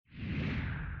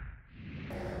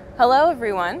Hello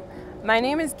everyone, my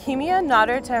name is Kimia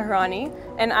Tehrani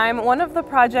and I'm one of the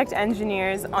project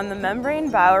engineers on the Membrane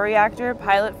Bioreactor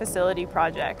Pilot Facility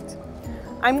project.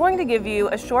 I'm going to give you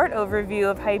a short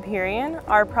overview of Hyperion,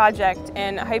 our project,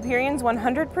 and Hyperion's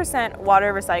 100%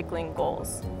 water recycling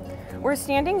goals. We're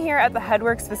standing here at the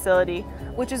Headworks facility,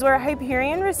 which is where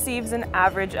Hyperion receives an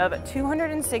average of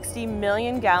 260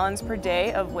 million gallons per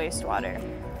day of wastewater.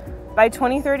 By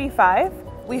 2035,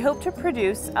 we hope to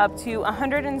produce up to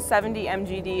 170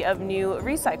 mgd of new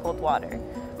recycled water,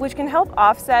 which can help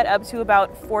offset up to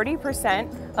about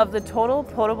 40% of the total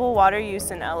potable water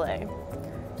use in LA.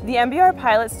 The MBR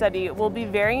pilot study will be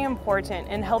very important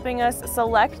in helping us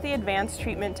select the advanced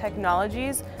treatment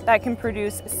technologies that can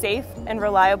produce safe and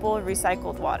reliable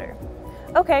recycled water.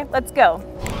 Okay, let's go.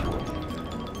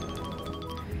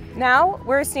 Now,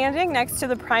 we're standing next to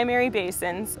the primary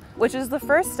basins, which is the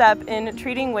first step in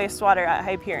treating wastewater at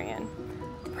Hyperion.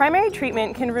 Primary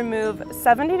treatment can remove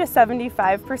 70 to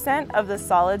 75% of the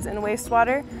solids in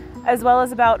wastewater, as well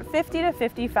as about 50 to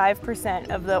 55%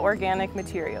 of the organic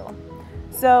material.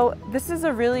 So this is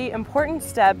a really important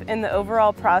step in the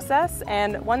overall process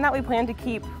and one that we plan to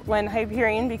keep when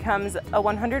Hyperion becomes a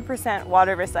 100%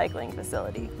 water recycling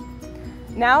facility.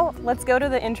 Now, let's go to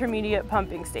the intermediate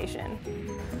pumping station.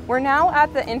 We're now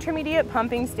at the intermediate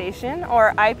pumping station,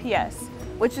 or IPS,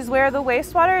 which is where the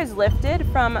wastewater is lifted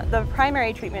from the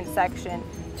primary treatment section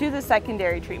to the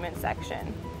secondary treatment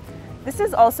section. This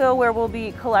is also where we'll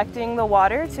be collecting the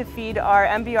water to feed our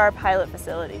MBR Pilot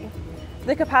Facility.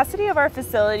 The capacity of our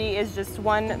facility is just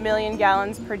 1 million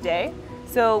gallons per day,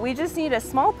 so we just need a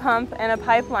small pump and a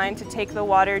pipeline to take the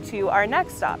water to our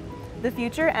next stop, the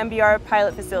future MBR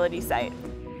Pilot Facility site.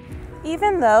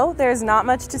 Even though there's not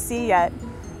much to see yet,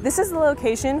 this is the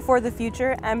location for the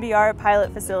future MBR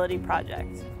Pilot Facility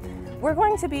project. We're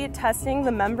going to be testing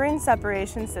the membrane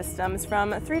separation systems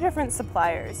from 3 different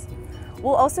suppliers.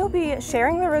 We'll also be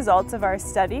sharing the results of our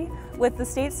study with the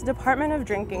state's Department of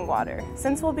Drinking Water,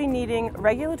 since we'll be needing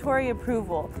regulatory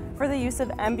approval for the use of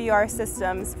MBR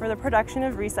systems for the production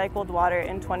of recycled water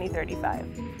in 2035.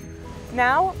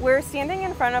 Now, we're standing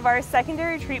in front of our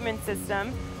secondary treatment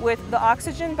system with the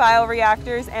oxygen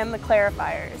bioreactors and the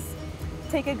clarifiers.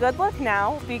 Take a good look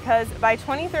now, because by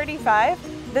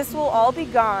 2035, this will all be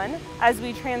gone as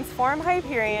we transform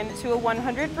Hyperion to a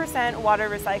 100% water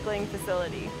recycling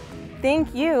facility.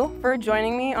 Thank you for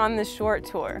joining me on this short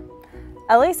tour.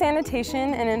 LA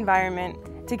Sanitation and Environment,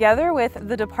 together with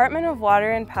the Department of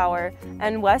Water and Power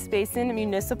and West Basin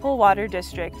Municipal Water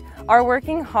District, are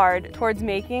working hard towards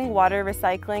making water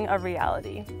recycling a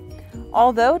reality.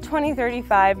 Although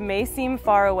 2035 may seem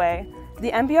far away,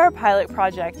 the MBR Pilot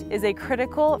project is a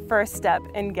critical first step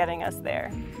in getting us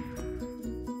there.